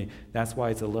Sunday, that's why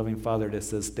it's a loving Father that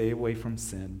says, stay away from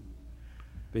sin,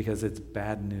 because it's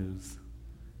bad news.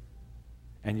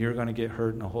 And you're going to get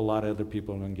hurt, and a whole lot of other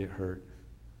people are going to get hurt.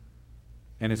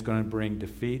 And it's going to bring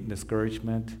defeat and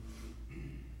discouragement.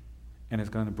 And it's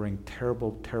going to bring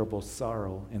terrible, terrible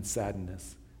sorrow and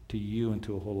sadness to you and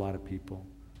to a whole lot of people.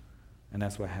 And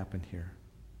that's what happened here.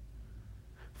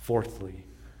 Fourthly,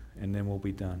 and then we'll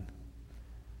be done.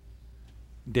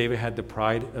 David had the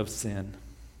pride of sin,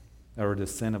 or the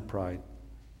sin of pride.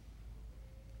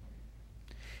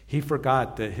 He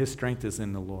forgot that his strength is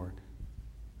in the Lord.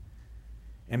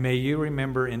 And may you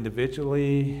remember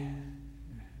individually,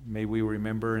 May we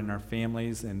remember in our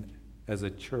families and as a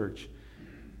church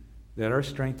that our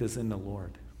strength is in the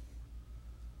Lord.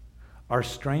 Our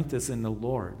strength is in the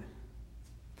Lord.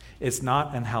 It's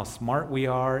not in how smart we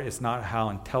are. It's not how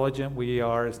intelligent we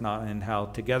are. It's not in how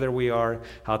together we are,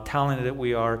 how talented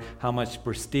we are, how much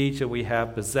prestige that we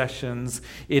have, possessions.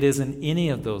 It isn't any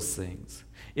of those things.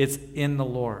 It's in the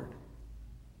Lord.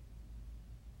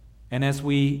 And as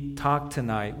we talk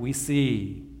tonight, we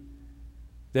see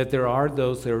that there are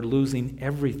those that are losing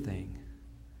everything.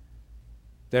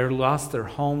 They're lost their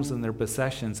homes and their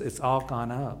possessions. It's all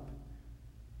gone up.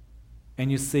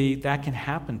 And you see, that can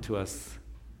happen to us.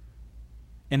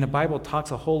 And the Bible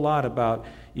talks a whole lot about,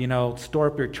 store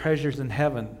up your treasures in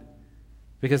heaven,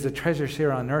 because the treasures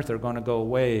here on earth are going to go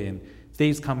away, and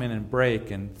thieves come in and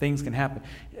break, and things can happen.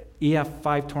 You have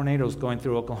 5 tornadoes going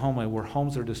through Oklahoma where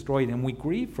homes are destroyed, and we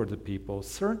grieve for the people.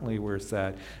 Certainly we're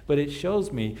sad. But it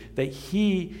shows me that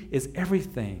He is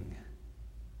everything.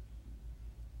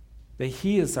 That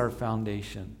He is our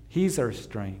foundation. He's our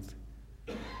strength.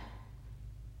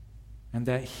 And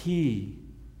that He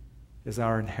is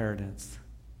our inheritance.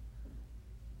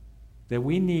 That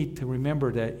we need to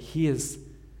remember that He is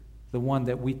the one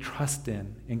that we trust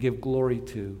in and give glory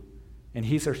to. And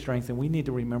He's our strength, and we need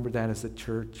to remember that as a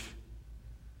church.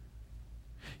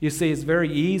 You see, it's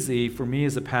very easy for me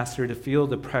as a pastor to feel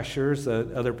the pressures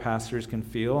that other pastors can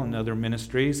feel in other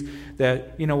ministries,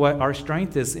 that, our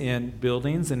strength is in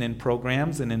buildings and in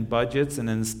programs and in budgets and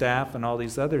in staff and all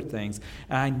these other things.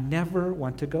 And I never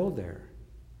want to go there.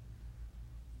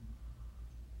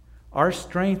 Our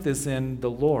strength is in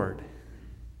the Lord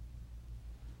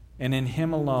and in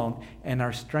Him alone. And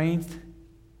our strength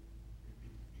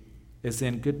is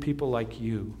in good people like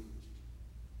you.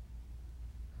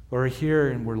 We're here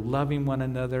and we're loving one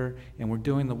another and we're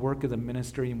doing the work of the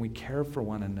ministry and we care for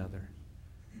one another.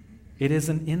 It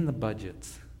isn't in the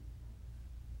budgets.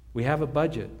 We have a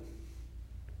budget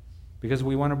because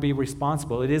we want to be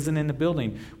responsible. It isn't in the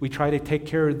building. We try to take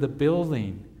care of the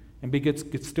building and be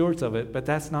good stewards of it, but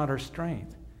that's not our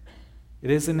strength. It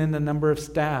isn't in the number of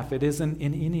staff. It isn't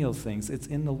in any of those things. It's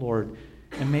in the Lord.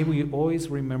 And may we always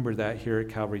remember that here at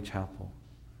Calvary Chapel.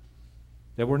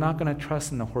 That we're not going to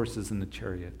trust in the horses and the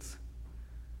chariots.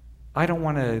 I don't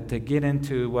want to get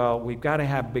into, we've got to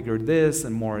have bigger this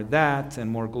and more of that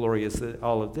and more glorious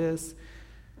all of this.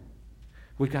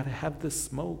 We've got to have the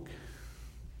smoke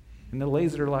and the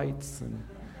laser lights.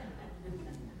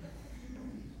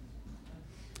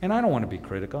 And I don't want to be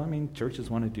critical. Churches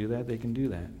want to do that. They can do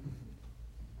that.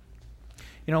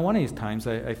 One of these times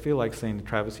I feel like saying to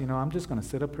Travis, I'm just going to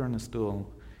sit up here on the stool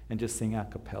and just sing a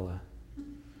cappella.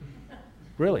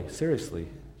 Really, seriously.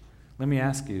 Let me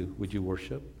ask you, would you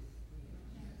worship?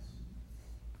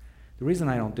 The reason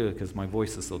I don't do it is because my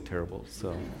voice is so terrible.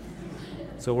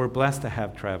 So we're blessed to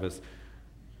have Travis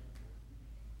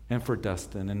and for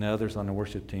Dustin and the others on the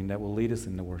worship team that will lead us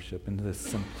into worship, into the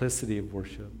simplicity of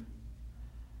worship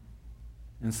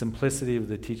and simplicity of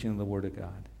the teaching of the Word of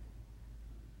God.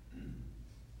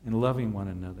 And loving one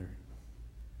another,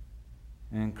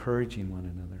 and encouraging one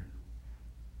another,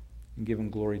 and giving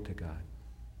glory to God.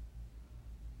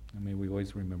 And may we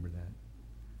always remember that.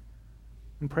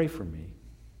 And pray for me.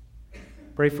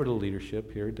 Pray for the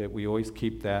leadership here, that we always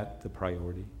keep that the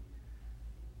priority.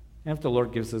 And if the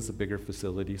Lord gives us a bigger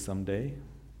facility someday,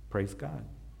 praise God.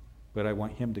 But I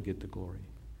want Him to get the glory.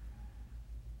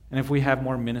 And if we have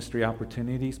more ministry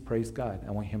opportunities, praise God.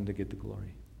 I want Him to get the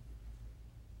glory.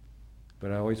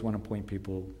 But I always want to point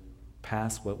people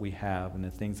past what we have and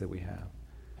the things that we have.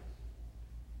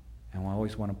 And I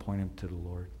always want to point them to the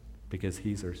Lord, because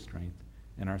He's our strength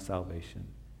and our salvation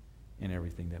and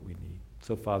everything that we need.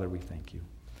 So, Father, we thank You.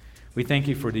 We thank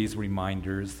You for these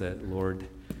reminders that, Lord,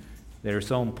 they are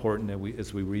so important that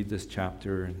as we read this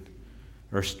chapter, and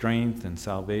our strength and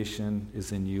salvation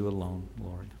is in You alone,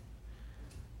 Lord.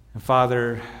 And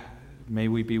Father, may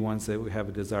we be ones that have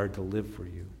a desire to live for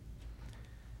You.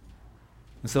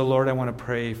 And so, Lord, I want to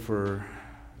pray for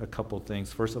a couple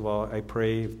things. First of all, I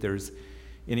pray if there's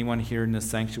anyone here in the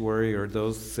sanctuary or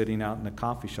those sitting out in the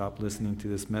coffee shop listening to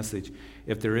this message,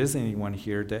 if there is anyone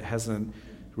here that hasn't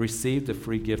received the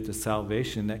free gift of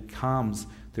salvation that comes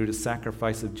through the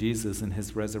sacrifice of Jesus and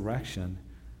His resurrection,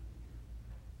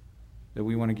 that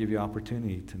we want to give you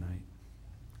opportunity tonight.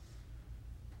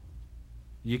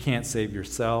 You can't save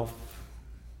yourself.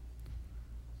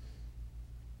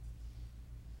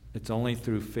 It's only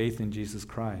through faith in Jesus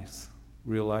Christ,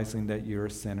 realizing that you're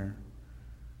a sinner.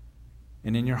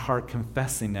 And in your heart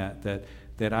confessing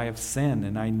that I have sinned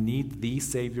and I need the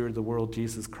Savior of the world,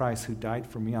 Jesus Christ, who died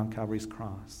for me on Calvary's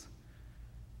cross.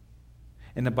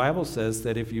 And the Bible says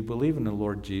that if you believe in the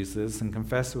Lord Jesus and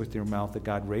confess with your mouth that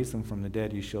God raised him from the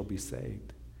dead, you shall be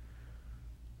saved.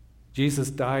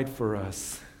 Jesus died for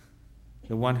us,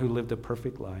 the one who lived a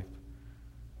perfect life.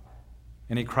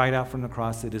 And he cried out from the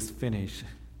cross, "It is finished."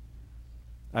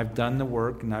 I've done the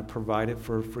work and I've provided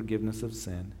for forgiveness of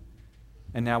sin.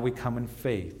 And now we come in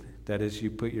faith. That is, you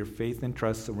put your faith and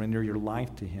trust, surrender your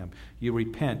life to him. You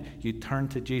repent, you turn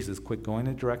to Jesus, quit going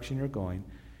the direction you're going,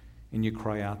 and you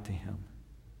cry out to him.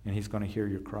 And he's going to hear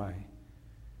your cry.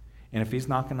 And if he's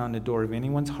knocking on the door of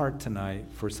anyone's heart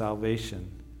tonight for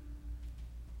salvation,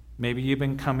 maybe you've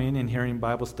been coming and hearing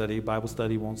Bible study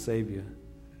won't save you.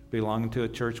 Belonging to a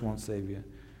church won't save you.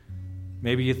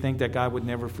 Maybe you think that God would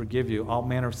never forgive you. All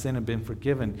manner of sin have been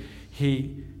forgiven.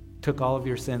 He took all of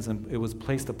your sins and it was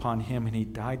placed upon him, and he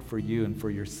died for you and for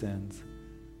your sins.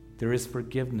 There is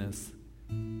forgiveness.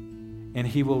 And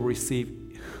he will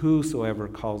receive whosoever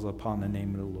calls upon the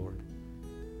name of the Lord.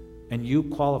 And you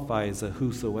qualify as a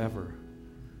whosoever.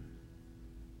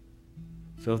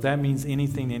 So if that means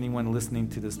anything to anyone listening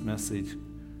to this message,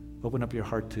 open up your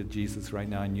heart to Jesus right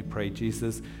now and you pray,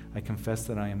 "Jesus, I confess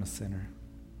that I am a sinner.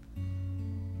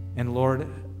 And Lord,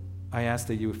 I ask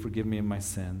that you would forgive me of my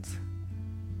sins.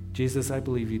 Jesus, I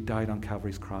believe you died on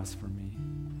Calvary's cross for me.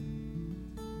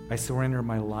 I surrender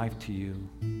my life to you.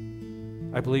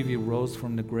 I believe you rose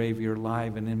from the grave. You're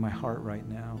alive and in my heart right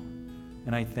now.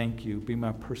 And I thank you. Be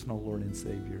my personal Lord and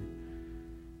Savior.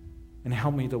 And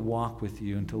help me to walk with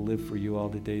you and to live for you all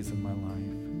the days of my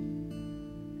life.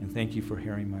 And thank you for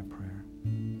hearing my prayer."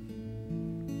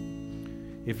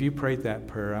 If you prayed that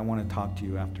prayer, I want to talk to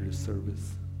you after the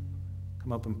service.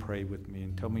 Come up and pray with me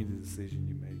and tell me the decision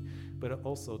you made. But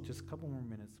also, just a couple more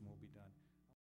minutes and we'll